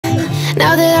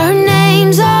Now that our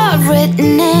names are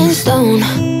written in stone,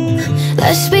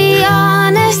 let's be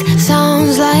honest,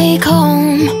 sounds like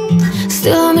home.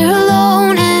 Still I'm here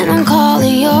alone and I'm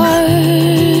calling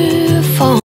your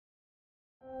phone.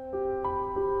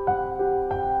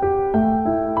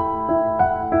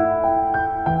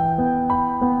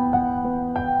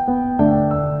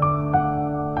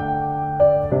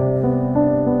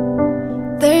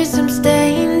 There's some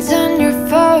stains on your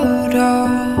photo,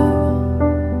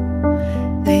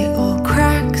 they all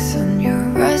cracks on your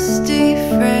rusty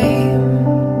frame.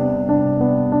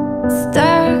 It's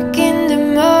dark in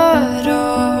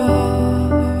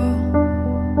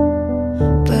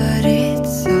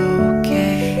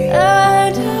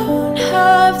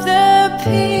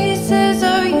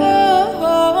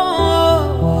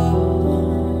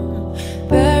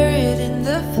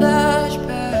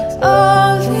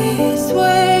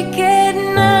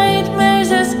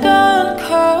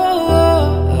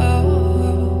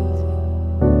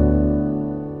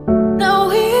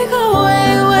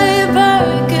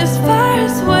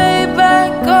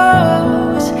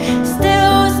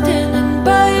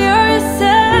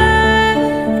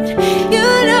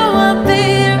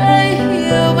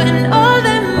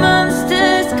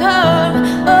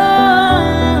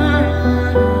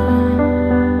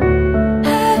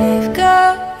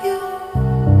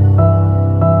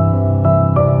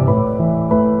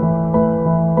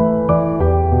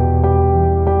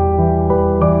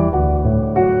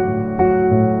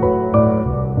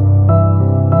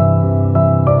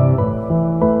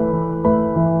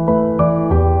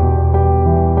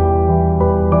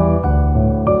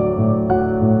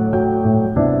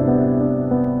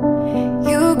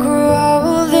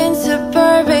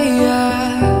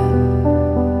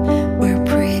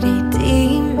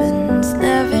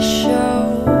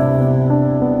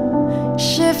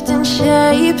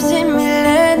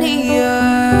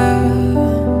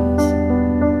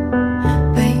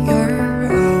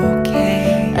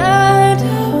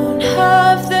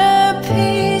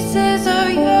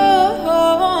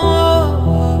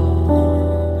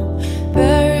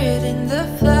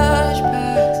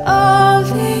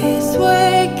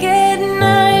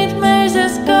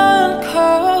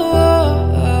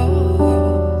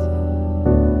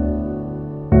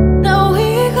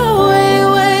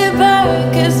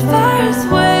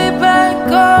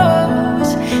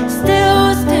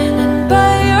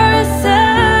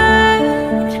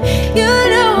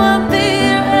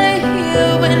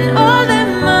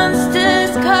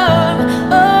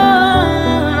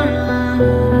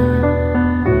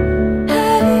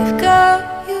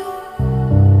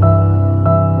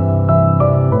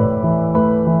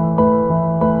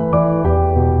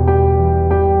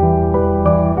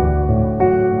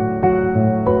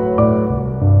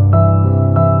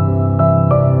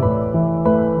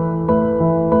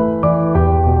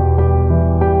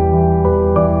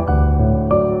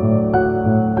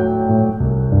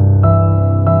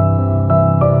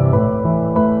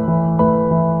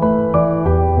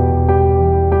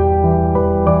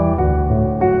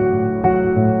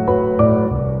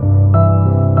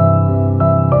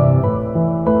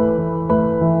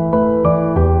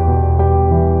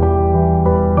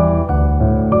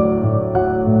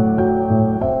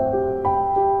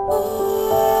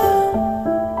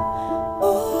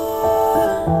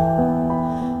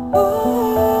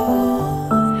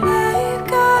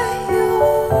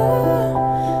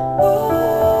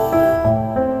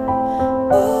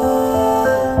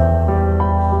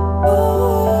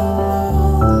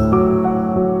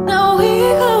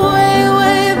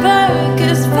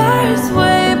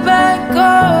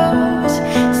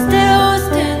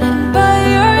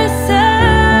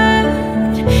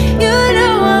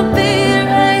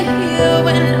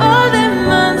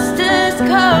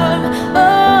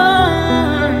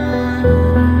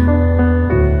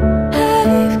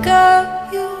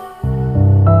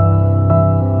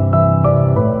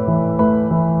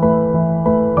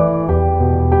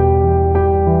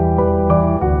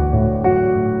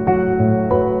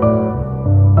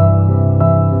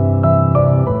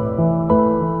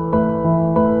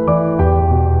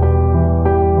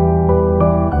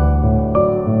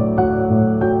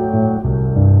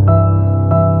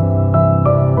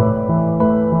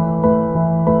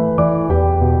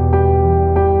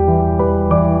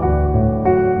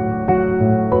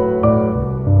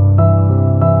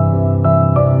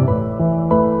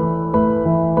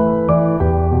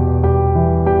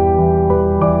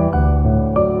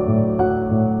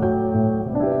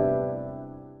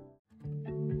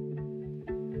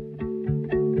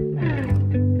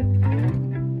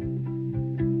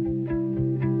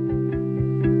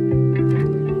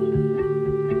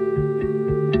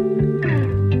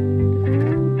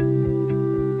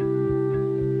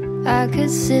I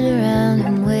could sit around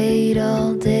and wait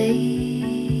all day.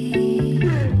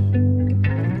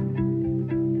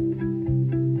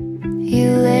 You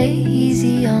lay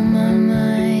easy on my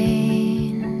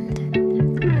mind,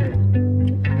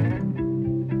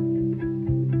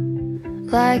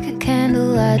 like a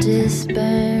candle I just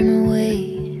burn away.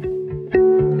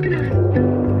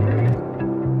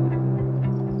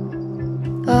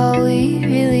 All we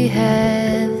really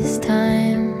have is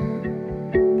time.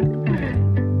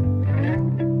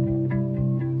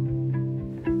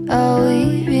 All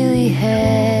we really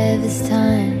have is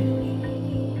time.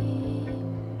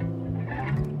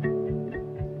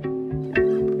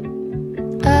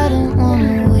 I don't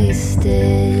wanna waste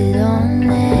it on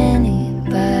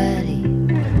anybody.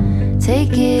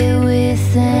 Take it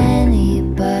with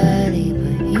anybody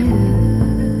but you.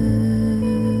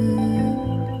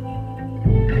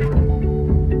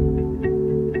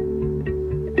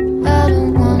 I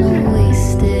don't wanna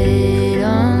waste it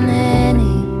on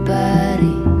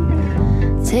anybody.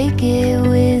 Take it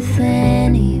with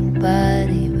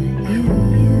anybody but you.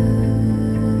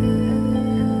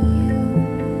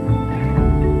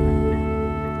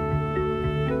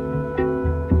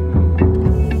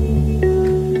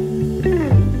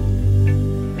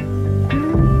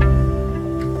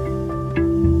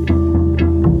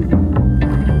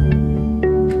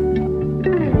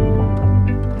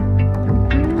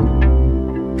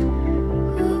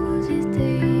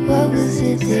 What was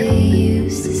it they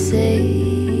used to say?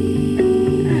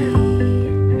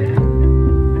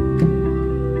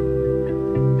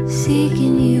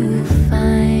 Seeking you will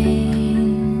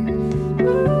find.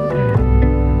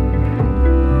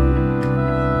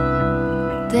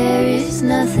 There is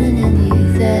nothing in you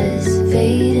that is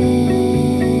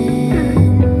fading.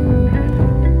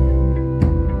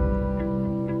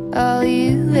 All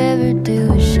you ever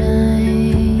do is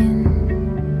shine.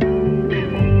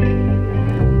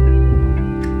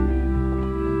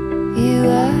 You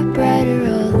are brighter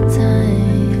all the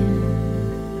time.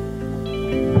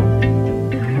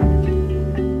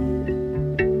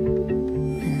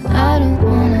 And I don't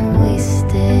wanna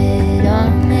waste it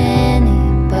on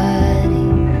anybody.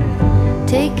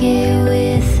 Take it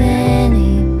with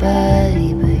anybody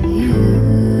but you.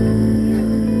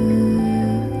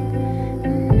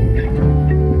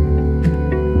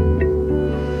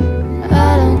 I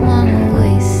don't wanna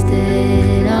waste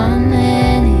it on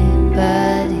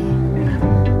anybody.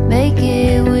 Make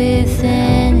it with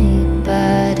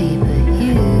anybody but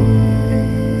you.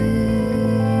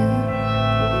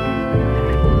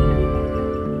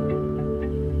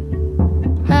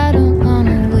 I don't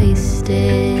wanna waste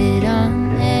it on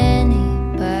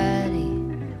anybody.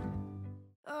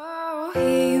 Oh,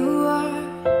 here you are,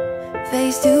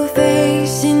 face to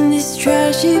face in this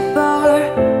trashy bar.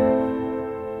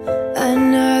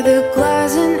 Another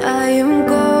glass and I am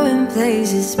going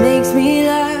places. Makes me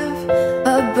laugh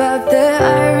about the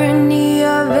irony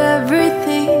of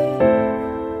everything.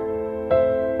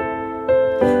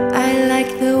 I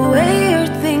like the way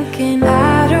you're thinking.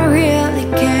 I don't really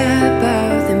care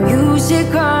about the music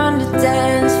on the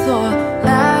dance floor.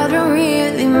 I don't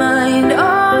really mind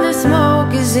all the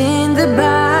smoke is in the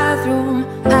bathroom.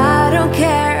 I don't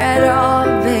care at all,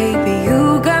 baby.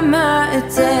 You got my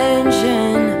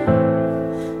attention.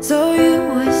 So you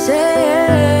were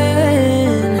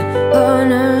saying, oh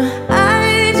no,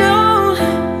 I don't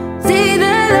see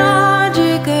the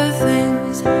logic of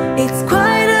things. It's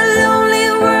quite a lonely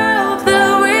world that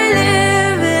we're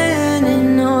living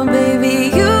in. Oh baby,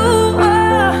 you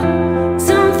are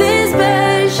something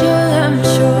special, I'm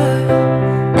sure.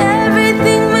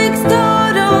 Everything makes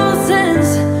total sense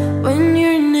when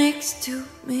you're next to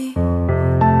me.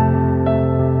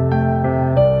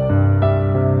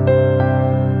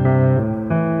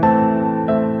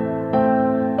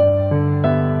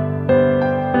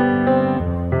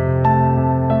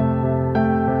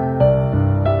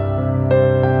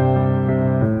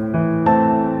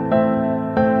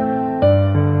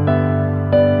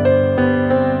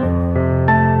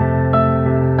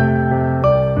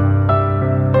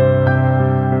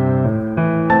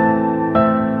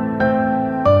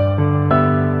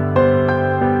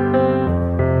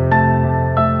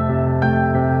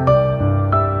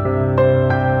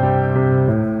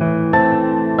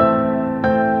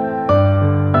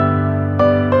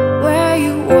 Where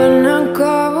you wanna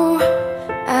go?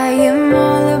 I am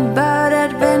all about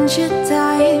adventure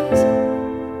times.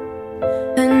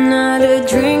 Another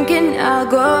drink and I'll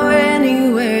go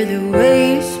anywhere. The way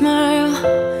you smile,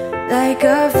 like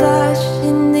a flash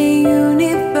in the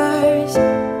universe.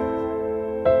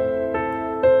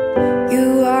 You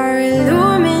are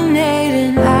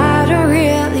illuminating. I don't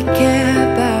really care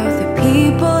about the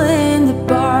people in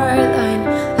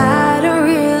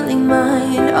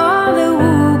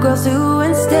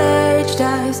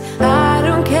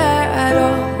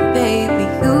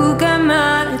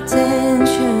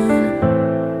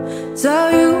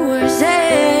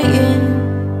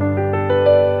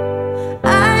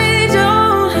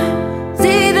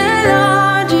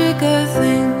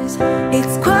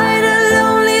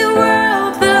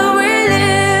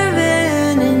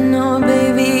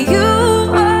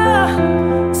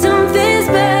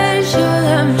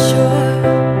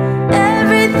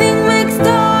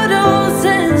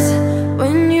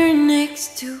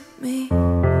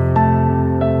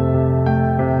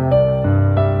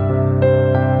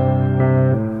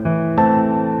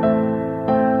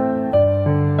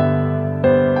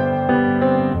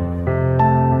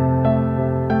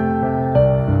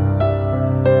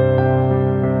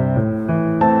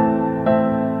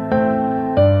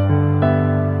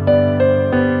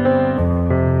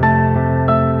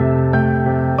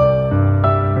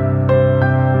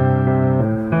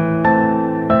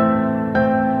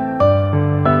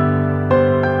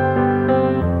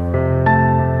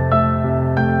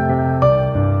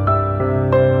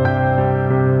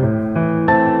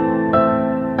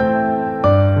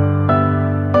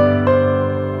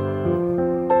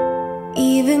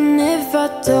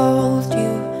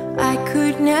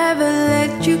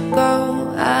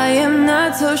I am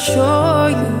not so sure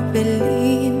you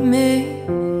believe me,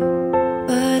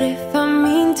 but if I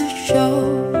mean to show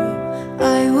you,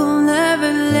 I will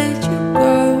never let you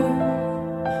go.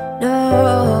 No,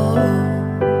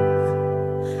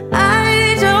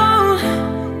 I don't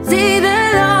see the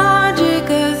logic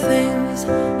of things.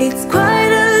 It's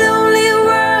quite a lonely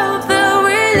world that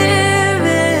we're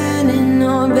living in.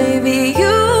 Oh baby,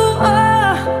 you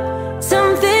are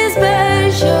something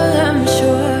special, I'm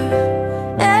sure.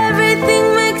 Everything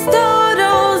makes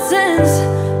total sense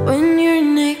when you're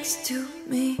next to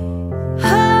me.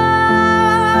 Oh,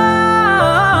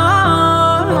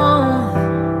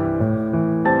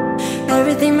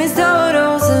 everything makes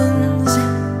total sense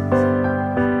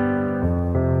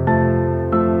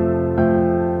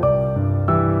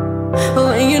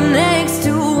when you're next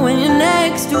to, when you're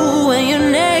next to, when you're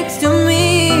next to me.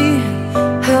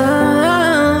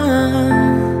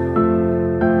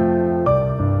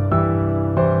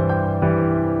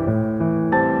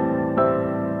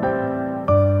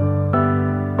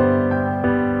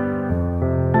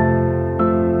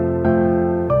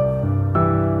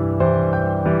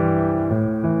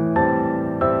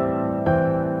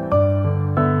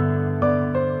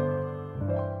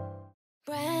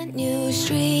 Brand new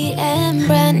street and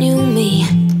brand new me,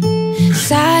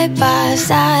 side by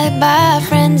side by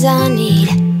friends I need.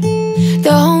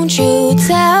 Don't you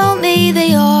tell me that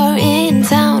you're in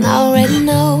town, I already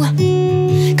know,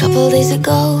 couple days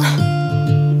ago.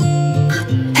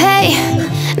 Hey,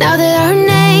 now that our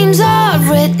names are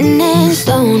written in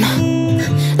stone,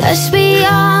 let's be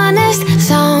honest,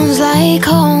 sounds like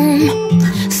home.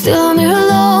 Still I'm here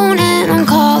alone and I'm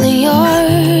calling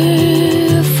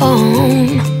your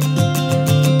phone.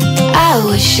 I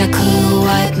wish I could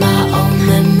wipe my own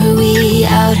memory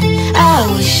out. I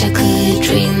wish I could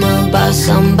dream about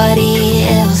somebody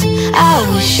else. I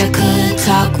wish I could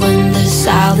talk when the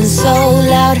silence so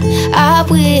loud. I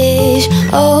wish,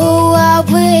 oh I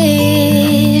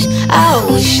wish, I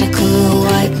wish I could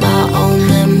wipe my own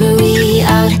memory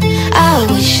out. I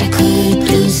wish I could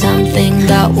do something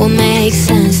that will make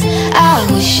sense. I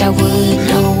wish I would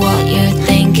know what you're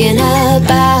thinking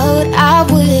about. I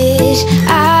wish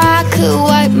I could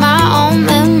wipe my own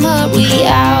memory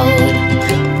out.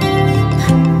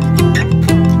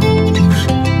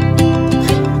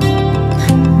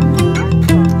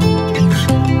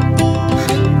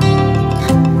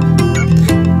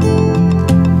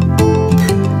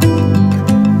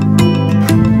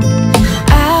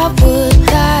 I would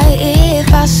die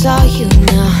if I saw you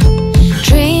now.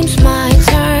 Dreams might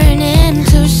turn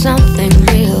into something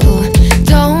real.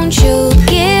 Don't you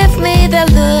give me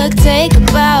that look, take a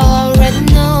bow, already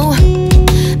know.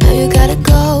 Now you gotta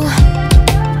go.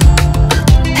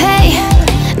 Hey,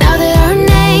 now that our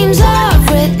names are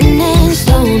written in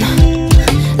stone,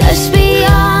 let's be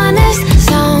honest,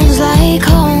 sounds like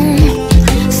home.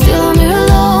 Still I'm here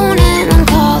alone and I'm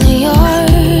calling your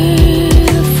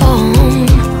phone.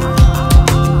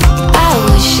 I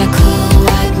wish I could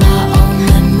wipe my own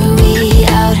memory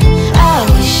out. I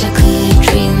wish I could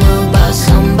dream about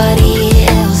somebody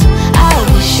else. I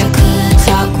wish I could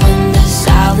talk when the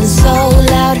silence so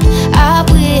loud. I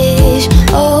wish,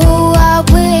 oh I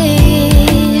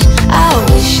wish, I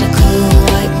wish I could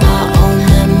wipe my own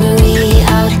memory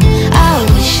out. I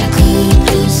wish I could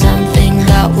do something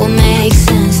that will make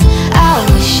sense. I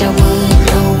wish I would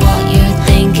know what you're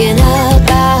thinking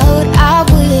about. I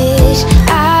wish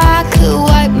I could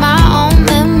wipe my own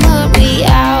memory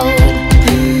out.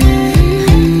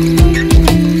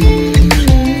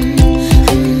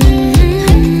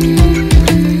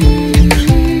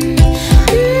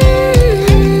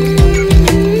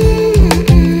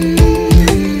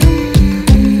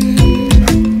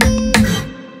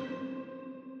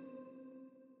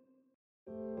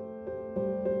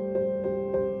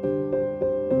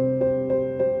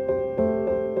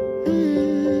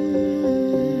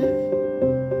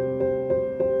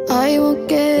 I will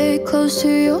get close to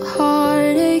your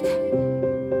heartache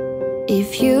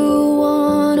if you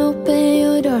want to open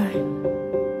your door.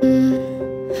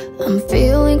 I'm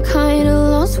feeling kinda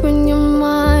lost when your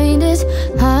mind is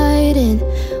hiding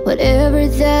whatever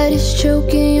that is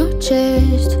choking your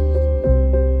chest.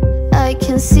 I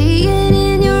can see it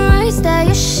in your eyes that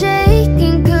you're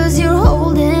shaking, 'cause you're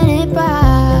holding it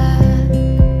back.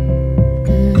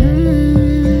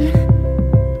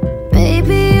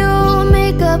 Maybe you'll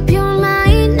make up your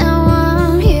mind, now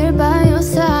I'm here by your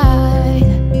side.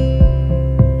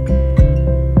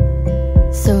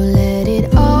 So let it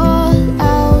all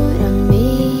out of me.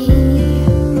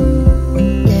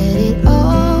 Let it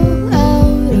all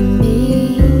out of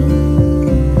me.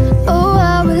 Oh,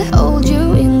 I will hold you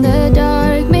in the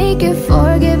dark, make it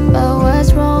forget about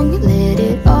what's wrong. Let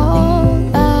it all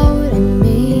out of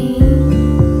me.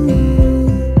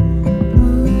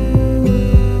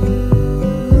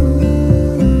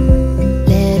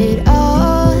 Let it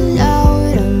all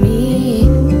out of me.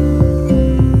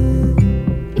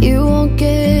 You won't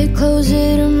get closer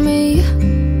to me.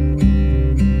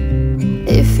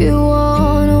 If you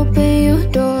want, open your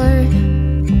door.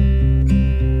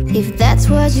 If that's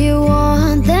what you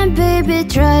want, then baby,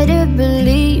 try to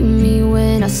believe me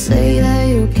when I say that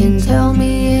you can tell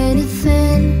me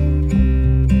anything.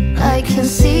 I can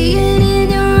see it in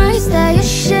your eyes that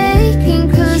you're shaking,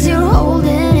 'cause you're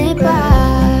holding it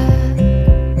back.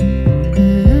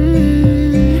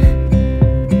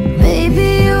 Maybe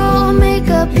you'll make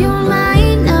up your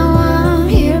mind. Now I'm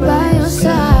here by your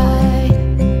side.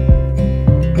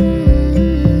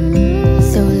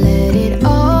 So let it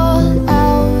all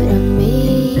out of me.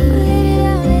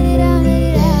 Let it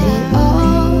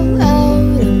all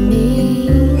out of me.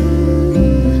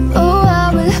 Oh, I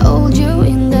will hold you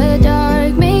in the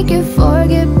dark, make you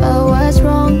forget about what's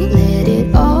wrong. Let it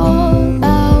all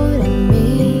out of me.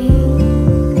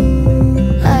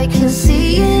 I can see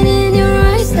it in your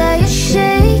eyes that you're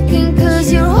shaking, 'cause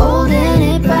you're holding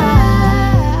it back.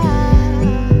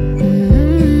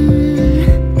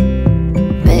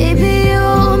 Maybe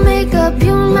you'll make up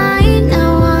your mind.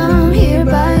 Now I'm here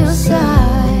by your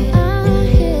side.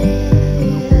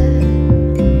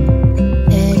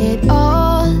 Let it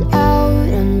all out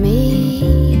of me.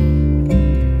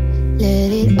 Let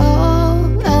it all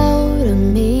out of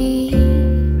me.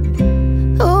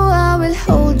 Oh, I will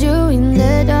hold you in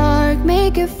the dark,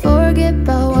 make you forget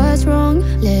about what's wrong.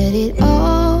 Let it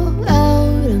all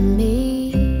out of me.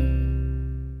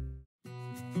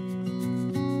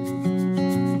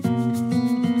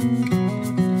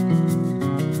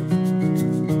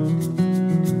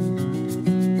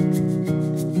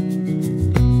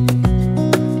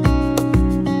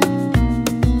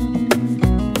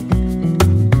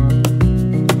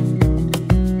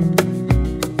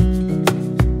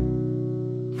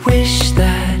 Wish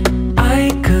that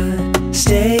I could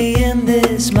stay in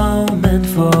this moment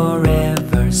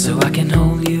forever, so I can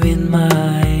hold you in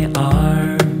my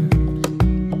arms.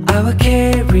 I will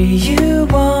carry you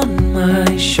on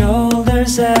my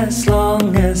shoulders as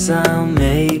long as I'm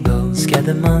able. Scare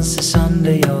the monsters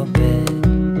under your bed.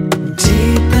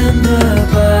 Deep in the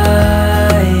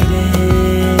biting,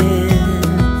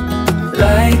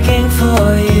 liking for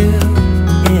you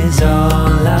is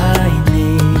all I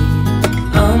need.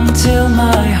 Until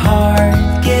my heart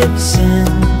gives in,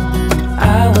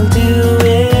 I will do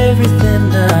everything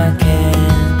I can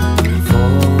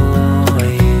for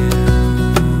you.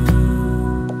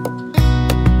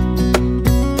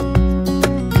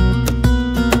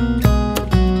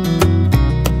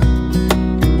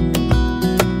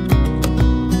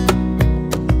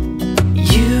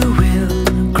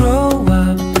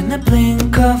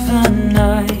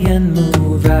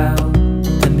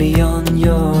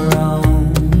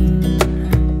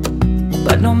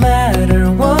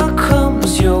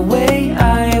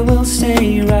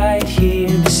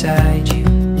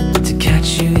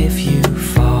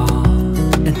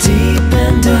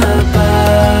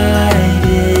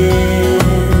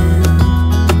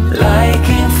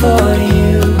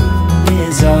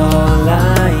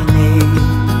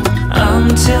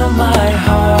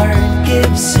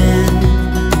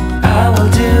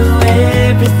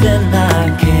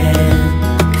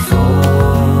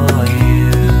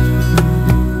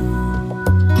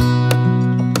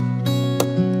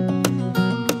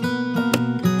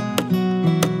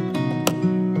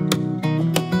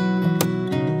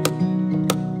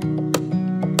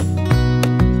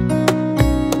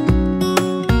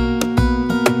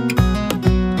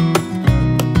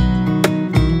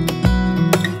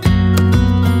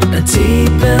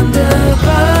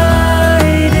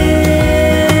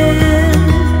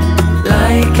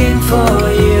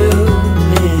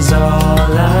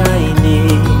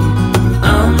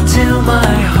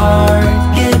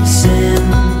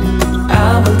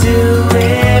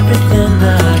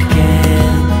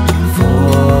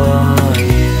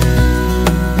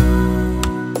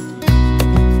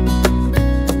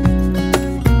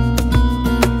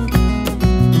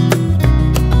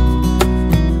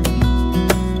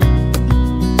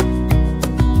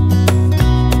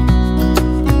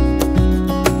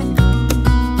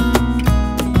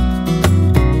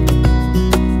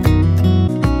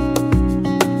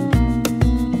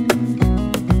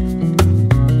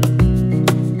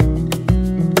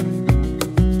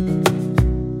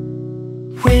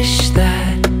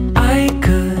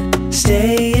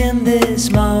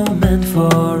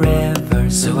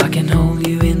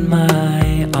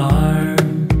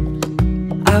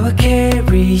 I will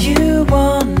carry you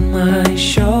on my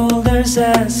shoulders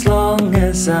as long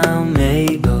as I'm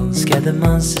able. Scare the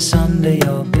monsters under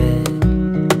your bed.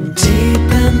 Deep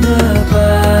in the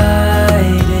bite.